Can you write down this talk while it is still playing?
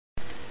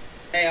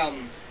Hey,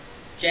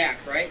 Jack,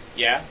 right?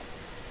 Yeah.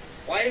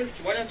 Why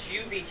don't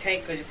you be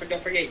tank? Because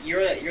don't forget,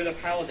 you're the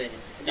paladin.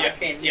 Yeah. I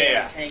can't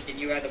tank, and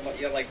you have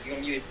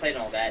you play and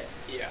all that.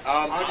 Yeah.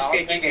 I'll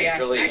just get DPS.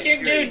 Really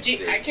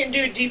I can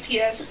do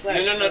DPS.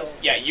 No.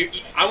 Yeah.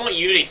 I want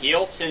you to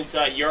heal since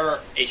you're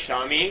a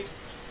Shammy.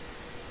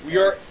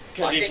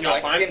 Because if you're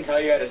not I can tell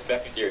you how to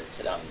spec your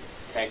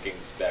tanking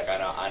spec. I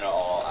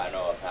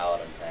know a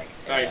paladin tank.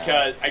 Alright,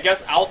 because I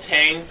guess I'll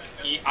tank.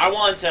 I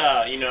want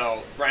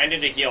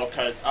Brandon to heal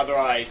because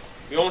otherwise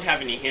we won't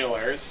have any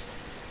healers.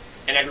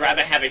 And I'd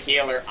rather have a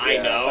healer I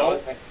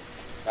know.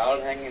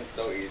 Paladin tanking is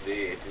so easy.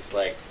 It's just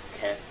like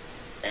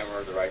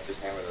hammer the righteous,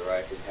 hammer the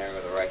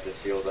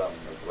righteous, shield them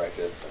with the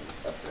righteous, and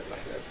that's pretty much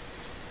it.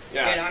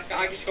 Yeah. And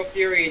I just go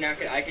Fury, and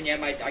I can have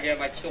my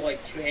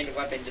two-handed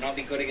weapons, and I'll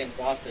be good against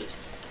bosses.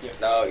 Yeah.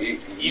 No, you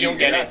don't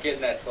get not it.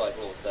 getting that till like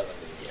level 70.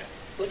 Yeah.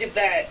 Look at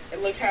that,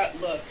 and look how it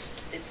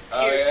looks. It's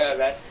yeah,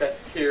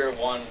 that's tier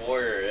 1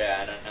 warrior.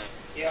 Yeah, I know.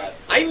 Yeah.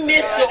 I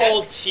miss the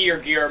old tier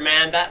gear,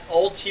 man. That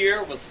old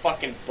tier was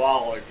fucking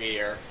baller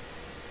gear.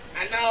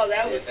 I know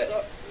that was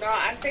so. No,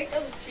 I think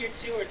that was tier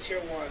 2 or tier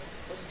 1.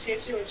 Was it tier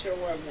 2 or tier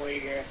 1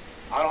 warrior?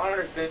 I don't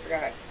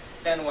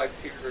understand why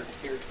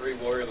tier 3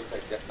 warrior looks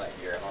like Death Knight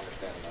gear. I don't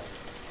understand that.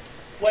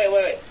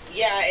 Wait.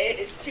 Yeah,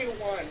 it's tier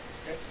 1.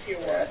 That's tier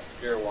 1. Yeah, that's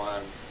tier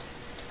 1.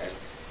 And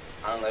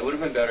I don't know. It would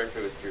have been better if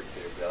it was tier 2.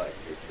 Because I like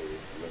tier 2. It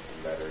would have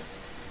been better.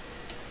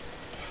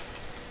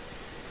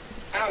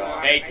 I don't know.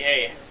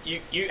 Hey,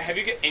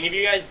 any of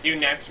you guys do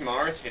Next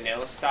Mars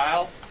vanilla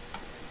style?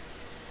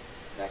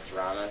 Next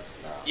Ramus?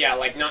 No. Yeah,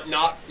 like not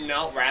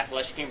Wrath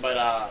Lich King, but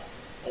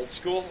old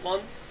school one.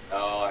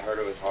 Oh, I heard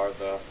it was hard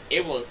though.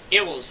 It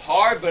was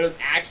hard, but it was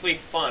actually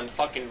fun.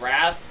 Fucking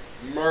Wrath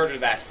murdered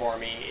that for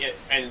me,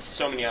 and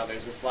so many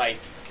others. It's like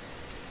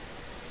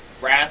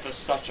Wrath was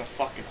such a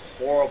fucking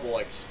horrible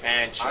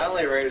expansion. I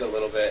only raided a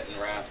little bit in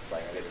Wrath,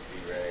 like I did a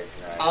few raids,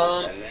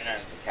 and then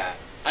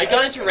I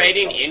got into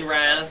raiding in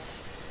Wrath,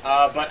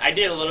 but I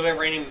did a little bit of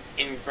raiding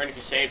in Burning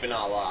Crusade, but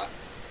not a lot.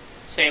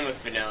 Same with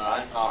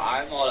vanilla.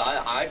 I'm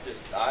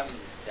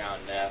down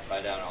Neff.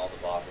 I down all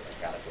the bosses in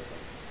Cataclysm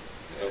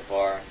so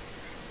far.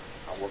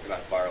 I'm working on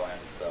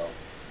Firelands, so.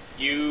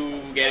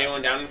 You get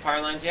anyone down in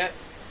Firelands yet?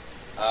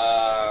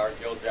 Our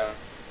guild down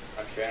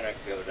on Shannock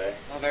the other day.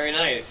 Oh, very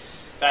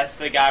nice. That's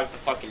the guy with the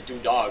fucking 2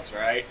 dogs,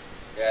 right?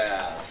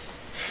 Yeah.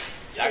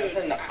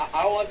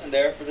 I wasn't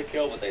there for the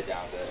kill, but they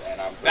downed it, and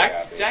I'm pretty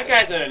happy. That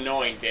guy's an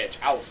annoying bitch.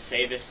 I will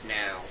say this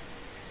now.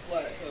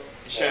 What? Who?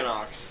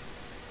 Shinox.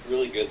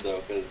 Really good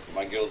though, because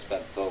my guild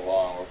spent so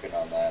long working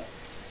on that.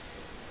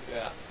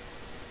 Yeah.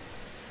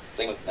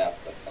 Same with Neff,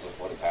 but that was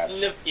before the patch.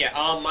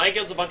 Yeah, my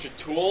guild's a bunch of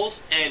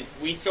tools, and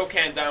we still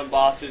can't down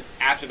bosses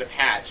after the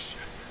patch.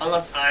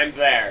 Unless I'm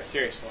there,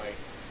 seriously.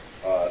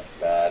 Oh, that's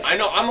bad. I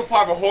know, I'm a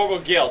part of a horrible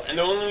guild, and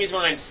the only reason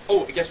why I'm...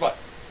 Oh, guess what?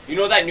 You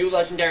know that new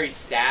legendary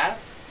staff?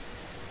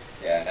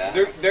 Yeah.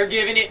 They're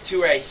giving it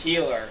to a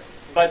healer,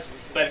 but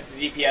it's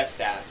the DPS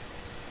staff.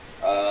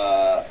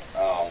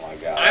 Oh my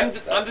god.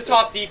 I'm the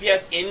top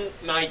DPS in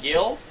my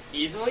guild,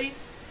 easily,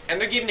 and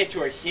they're giving it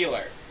to a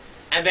healer.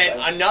 And then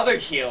another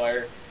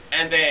healer,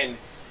 and then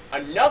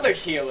another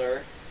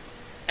healer,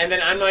 and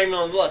then I'm not even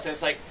on the list. And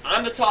it's like,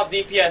 I'm the top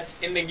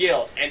DPS in the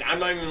guild, and I'm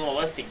not even on the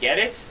list to get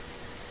it?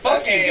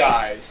 Fuck you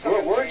guys.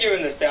 We're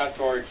giving this down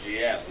to our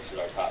GM, which is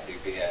our top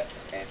DPS,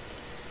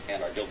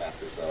 and our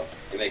guildmaster, so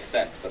it makes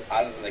sense, but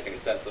I doesn't make any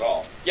sense at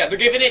all. Yeah, they're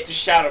giving it to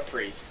Shadow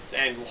Priests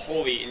and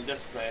Holy and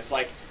Discipline. It's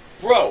like,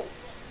 bro,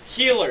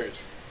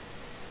 healers,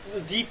 the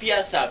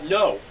DPS app,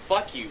 no,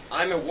 fuck you,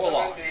 I'm a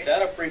warlock.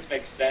 Shadow Priest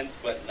makes sense,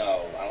 but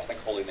no, I don't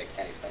think Holy makes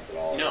any sense at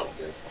all. No.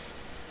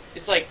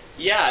 It's like,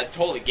 yeah,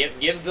 totally,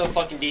 give the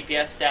fucking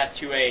DPS staff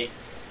to a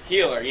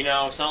healer, you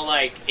know, it's not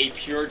like a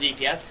pure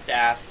DPS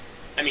staff,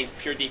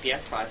 pure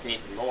DPS class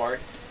needs more,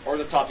 or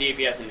the top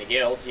DPS in the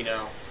guild, you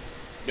know,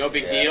 no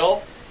big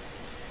deal.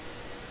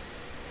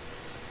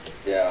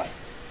 Yeah.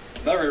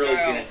 I've never really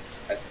seen it.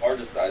 It's hard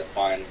to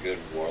find good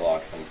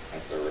warlocks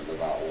and servers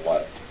about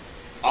what.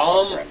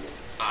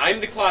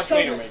 I'm the class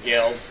leader in my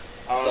guild.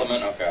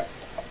 Summon, okay.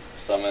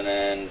 Summon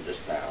in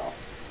just now.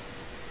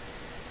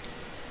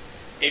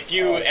 If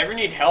you ever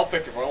need help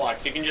with your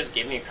warlocks, you can just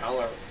give me a call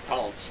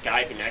on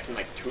Skype and I can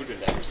like tutor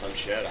them or some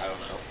shit, I don't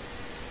know.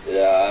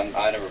 Yeah,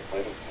 I never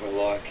played a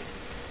warlock.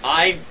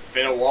 I've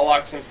been a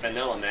warlock since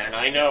vanilla, man.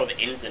 I know the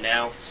ins and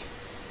outs.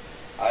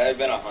 I've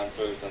been a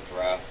hunter since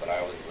Wrath, but I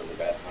was a really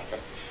bad hunter.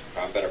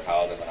 I'm a better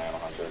paladin than I am a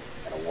hunter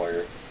and a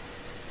warrior.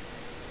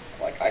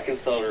 Like, I can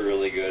still do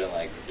really good in,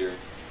 like, 0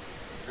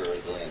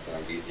 resilience in a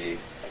BG.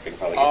 I could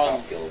probably get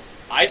top kills.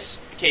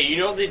 Okay, you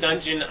know the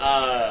dungeon,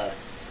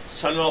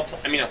 Sunwell,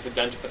 not the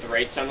dungeon, but the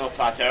raid Sunwell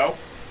Plateau?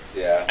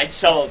 Yeah. I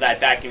soloed that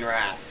back in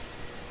Wrath.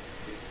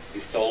 You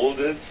soloed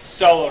it?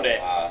 Soloed it.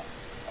 Wow.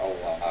 Oh,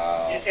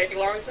 wow. Did it take a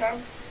long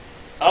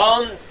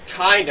time?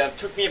 Kind of.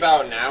 Took me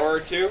about an hour or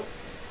 2.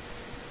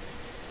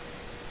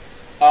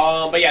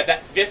 But yeah,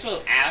 this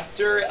was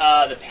after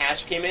the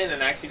patch came in,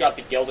 and I actually got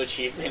the guild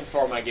achievement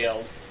for my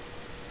guild.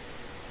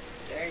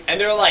 Dang. And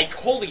they're like,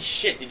 "Holy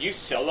shit, did you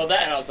solo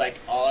that?" And I was like,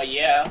 "Oh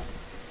yeah."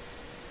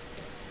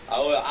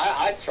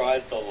 I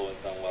tried soloing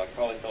somewhere. I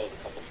probably soloed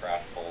a couple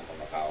trash pulls on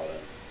the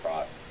paladin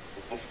trot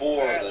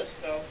before Alright, the let's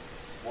go.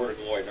 Word of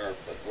Glory nerf.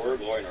 But Word of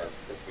Glory nerf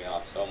pissed me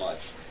off so much.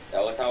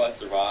 That was how I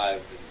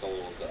survived and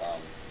soloed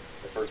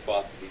the first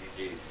boss of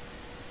DDG.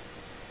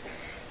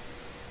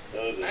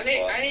 That was just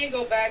fun. I need to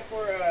go back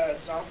where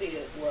zombie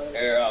was.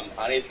 Here,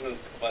 I need to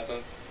my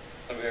son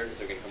over here,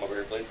 so you can come over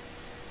here, please.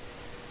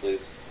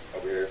 Please,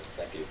 over here.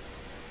 Thank you.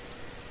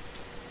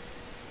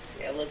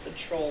 Yeah, let the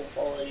troll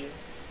follow you.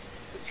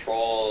 The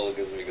troll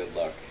gives me good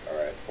luck.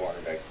 Alright,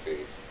 400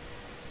 XP.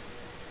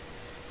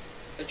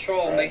 The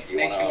troll Alright, makes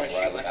me want to shoot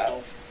that?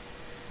 myself.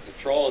 The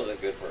troll is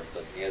a good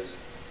person. He has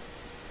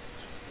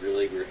a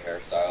really weird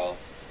hairstyle.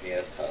 He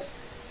has tusks.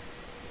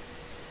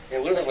 Yeah,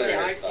 what is that with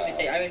Yeah, hairstyle?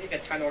 I didn't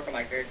take the time to work on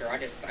my character. I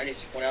just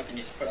went up and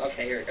just put,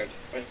 okay, here it goes.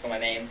 Just put my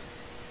name.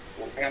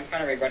 Like, I'm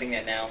kind of regretting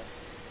that now.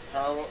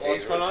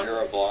 What's going on?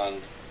 You're a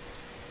blonde.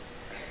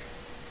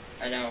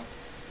 I know.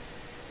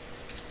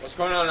 What's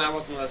going on? I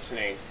wasn't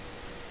listening.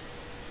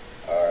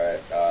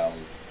 Alright,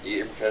 you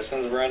your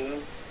professions,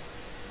 Brendan?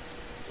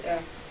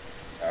 Yeah.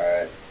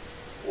 Alright.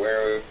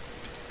 Where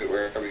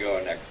are we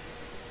going next?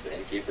 The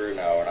innkeeper?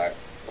 No, we're not.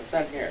 What's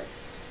down here?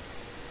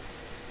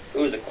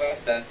 Ooh, there's a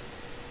quest down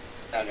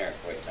here.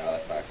 Wait, no,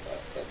 that's not a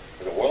quest.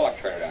 There's a warlock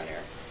trainer down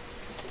here.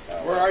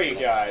 No, Where are you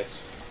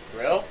guys?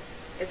 Real?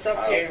 It's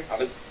up here.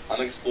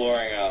 I'm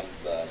exploring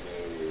the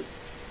new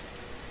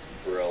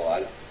grill.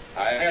 I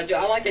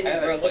like the new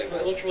haven't grill. played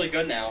It looks really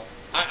good now.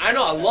 I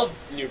know. I love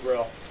New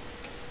Grill.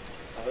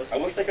 I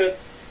wish they could.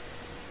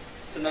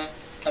 Some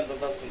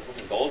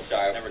Gold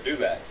Star. I never do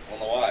that. I don't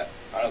know why.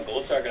 I know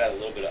Gold Star could have a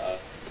little bit of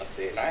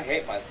update, and I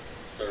hate my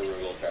server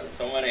Gold Star. There's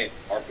so many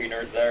RP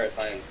nerds there. It's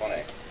not even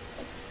funny.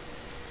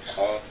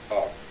 Oh,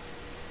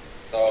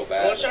 so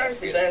bad. Gold Star is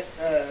the best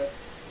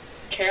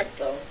camp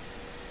though.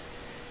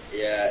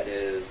 Yeah, it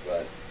is,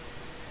 but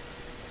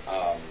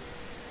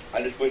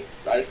I just wish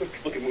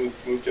people could move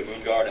to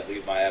Moonguard and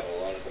leave my Ev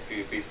alone. It's a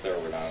PvP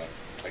server now.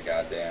 It's a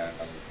goddamn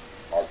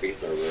RP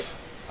server.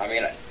 I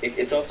mean,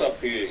 it's also a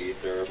PvE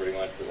server pretty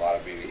much. There's a lot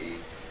of PvE.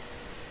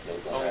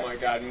 Oh my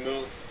god,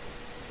 Moon.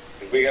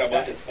 Because we got a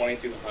bunch of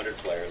 2,200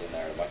 players in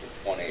there, a bunch of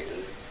 20. There's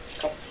a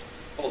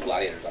couple of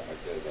gladiators up there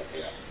too, but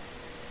yeah,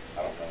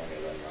 I don't know any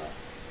of them.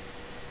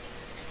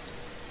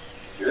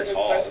 You're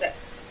tall.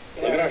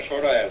 Look at how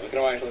short I am. Look at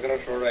how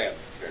short I am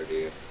compared to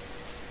you.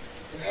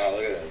 Wow,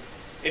 look at this.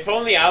 If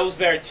only I was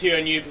there too,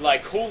 and you'd be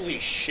like, holy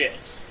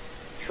shit.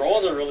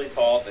 Trolls are really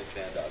tall if they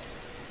stand up.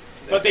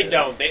 But they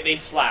don't. They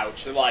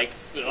slouch. They're like,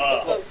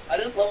 ugh. I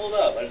just leveled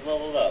up.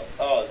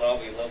 Oh,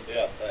 zombie leveled me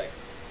up. Thanks.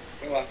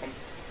 You're welcome.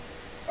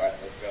 Alright,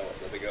 let's go.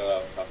 Let me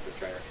go talk to the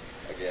trainer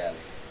again.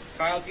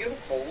 Kyle, do you have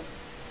a cold?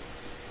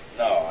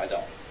 No, I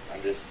don't.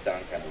 I'm just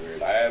sound kind of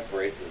weird. I have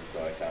braces,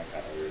 so I sound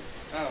kind of weird.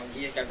 Oh,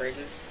 you just got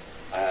braces?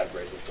 I had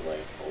braces for like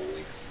a whole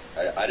week.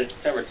 I just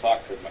never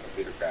talked because my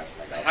computer crashed.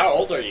 And I got How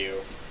old are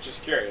you?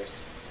 Just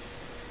curious.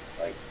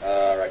 Like,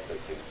 right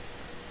 13.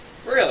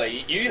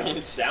 Really? You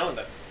don't sound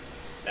that.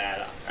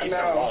 You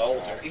sound a lot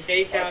older. You say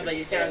you sound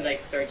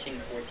like 13 or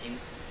 14.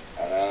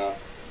 I know.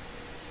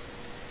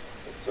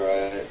 That's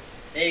right.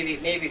 Maybe.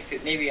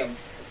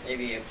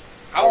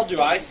 How old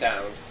do I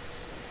sound?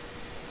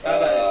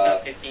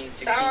 About 15,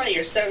 16. Sound like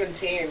you're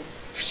 17.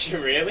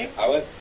 Really? I was